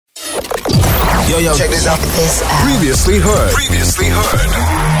Yo, check this out. Previously heard.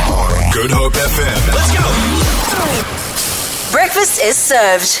 Good Hope FM. Let's go. Breakfast is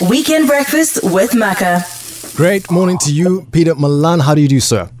served. Weekend breakfast with Maka. Great morning to you, Pieter Malan. How do you do,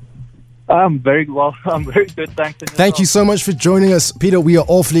 sir? I'm very well. I'm very good. Thanks. Thank you so much for joining us, Peter. We are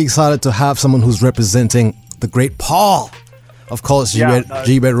awfully excited to have someone who's representing the great Paul. Of course,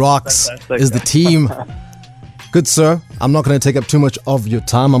 Gbets Rocks is the team. Good, sir. I'm not going to take up too much of your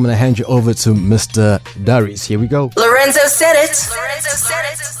time. I'm going to hand you over to Mr. Darius. Here we go. Lorenzo said it.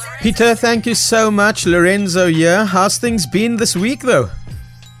 Peter, thank you so much. Lorenzo here. How's things been this week, though?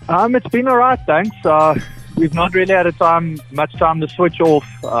 It's been all right, thanks. We've not really had much time to switch off.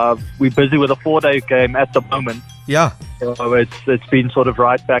 We're busy with a 4-day game at the moment. Yeah. So it's been sort of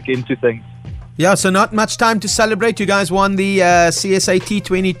right back into things. Yeah, so not much time to celebrate. You guys won the CSA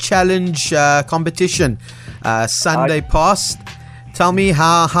T20 Challenge competition Sunday past. Tell me,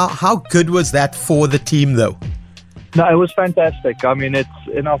 how good was that for the team, though? No, it was fantastic. I mean, it's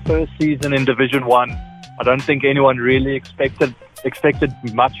in our first season in Division 1. I don't think anyone really expected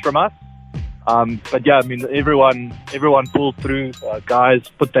much from us. But yeah, I mean, everyone pulled through. Guys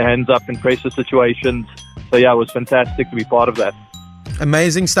put their hands up in pressure situations. So yeah, it was fantastic to be part of that.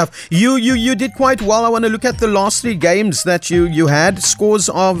 Amazing stuff. You did quite well. I want to look at the last 3 games that you had. Scores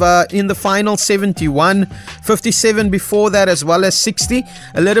of in the final 71, 57 before that, as well as 60.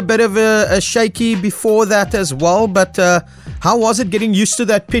 A little bit of a shaky before that as well. But how was it getting used to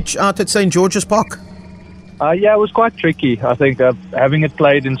that pitch out at St. George's Park? Yeah, it was quite tricky. I think having it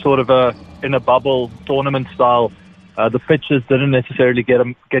played in sort of in a bubble tournament style, the pitches didn't necessarily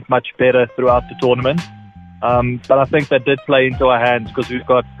get much better throughout the tournament. But I think that did play into our hands because we've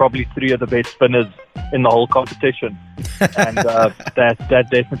got probably 3 of the best spinners in the whole competition, and that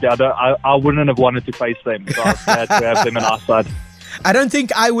definitely I wouldn't have wanted to face them. So I was glad to have them on our side. I don't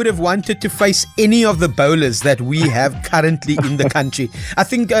think I would have wanted to face any of the bowlers that we have currently in the country. I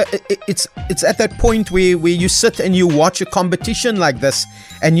think it's at that point where you sit and you watch a competition like this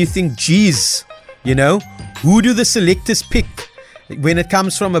and you think, geez, who do the selectors pick when it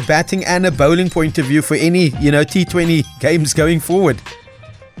comes from a batting and a bowling point of view for any, T20 games going forward?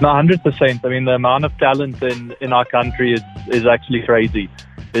 No, 100%. I mean, the amount of talent in our country is actually crazy.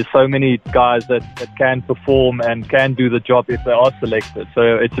 There's so many guys that can perform and can do the job if they are selected.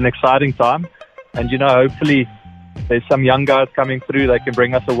 So it's an exciting time. And, hopefully there's some young guys coming through that can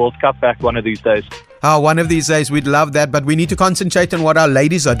bring us a World Cup back one of these days. One of these days, we'd love that. But we need to concentrate on what our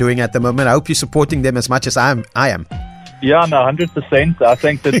ladies are doing at the moment. I hope you're supporting them as much as I am. Yeah, no, 100%. I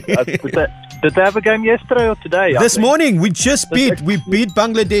think that... Did they have a game yesterday or today? This morning, we beat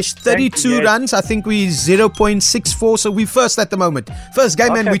Bangladesh 32 runs. I think we 0.64, so we're first at the moment. First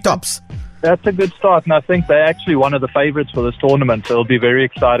game and we tops. That's a good start, and I think they're actually one of the favourites for this tournament, so it'll be very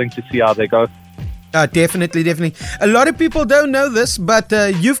exciting to see how they go. Definitely. A lot of people don't know this, but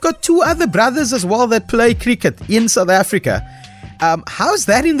you've got 2 other brothers as well that play cricket in South Africa. How's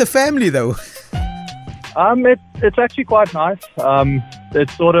that in the family, though? It's actually quite nice.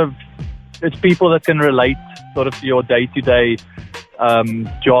 It's people that can relate sort of to your day-to-day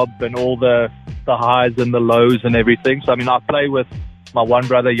job and all the highs and the lows and everything. So, I mean, I play with my one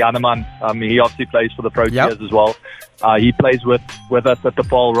brother, Janeman. He obviously plays for the Proteas as well. He plays with us at the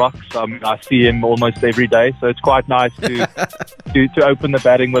Paul Rocks. I see him almost every day. So it's quite nice to open the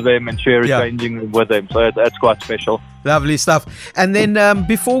batting with him and share a changing room with him. So that's quite special. Lovely stuff. And then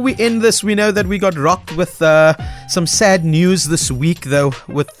before we end this, we know that we got rocked with some sad news this week, though,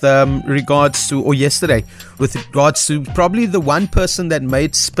 with regards to probably the one person that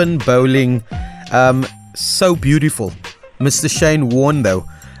made spin bowling so beautiful, Mr. Shane Warne, though.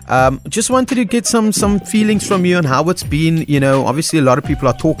 Just wanted to get some feelings from you on how it's been. Obviously a lot of people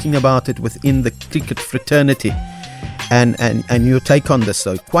are talking about it within the cricket fraternity, and your take on this,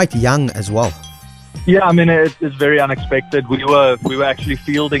 though, quite young as well. Yeah, I mean, it's very unexpected. We were actually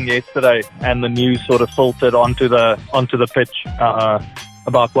fielding yesterday, and the news sort of filtered onto the pitch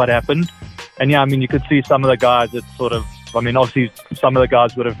about what happened. And yeah, I mean, you could see some of the guys. Obviously some of the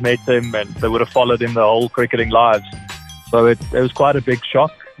guys would have met him and they would have followed him their whole cricketing lives. So it was quite a big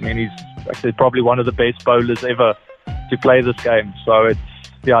shock. I mean, he's actually probably one of the best bowlers ever to play this game. So it's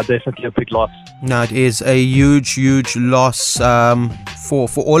definitely a big loss. No, it is a huge loss for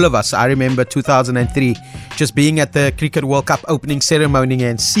all of us. I remember 2003, just being at the Cricket World Cup opening ceremony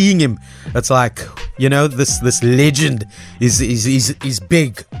and seeing him. It's like, this legend is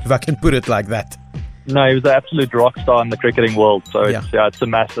big, if I can put it like that. No, he was an absolute rock star in the cricketing world. So it's a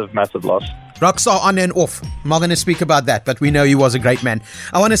massive loss. Rockstar on and off. I'm not going to speak about that, but we know he was a great man.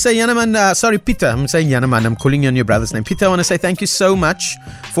 I want to say, Pieter. I'm saying Yanaman. I'm calling you on your brother's name. Pieter, I want to say thank you so much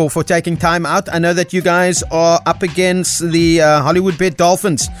for taking time out. I know that you guys are up against the Hollywood Bet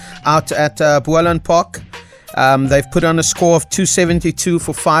Dolphins out at Boland Park. They've put on a score of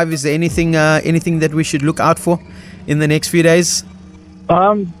 272-5. Is there anything that we should look out for in the next few days?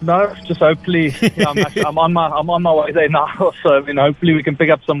 No, just hopefully. I'm on my way there now. So hopefully we can pick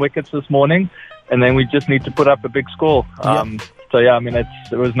up some wickets this morning, and then we just need to put up a big score.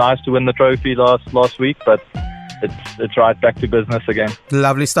 It was nice to win the trophy last week, but it's right back to business again.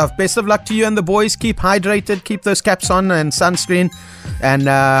 Lovely stuff. Best of luck to you and the boys. Keep hydrated, keep those caps on and sunscreen, and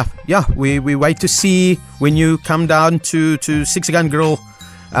we wait to see when you come down to Six Gun Grill,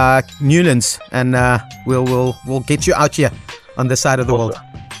 Newlands, and we'll get you out here on this side of the world.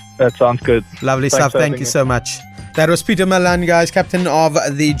 That sounds good. Lovely stuff. Thank you so much. That was Pieter Malan, guys, captain of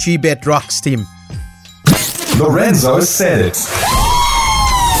the Gbets Rocks team. Lorenzo said it.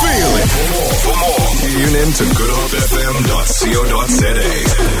 Feel it. For more, tune in to goodhopefm.co.za.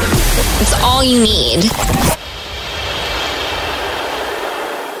 It's all you need.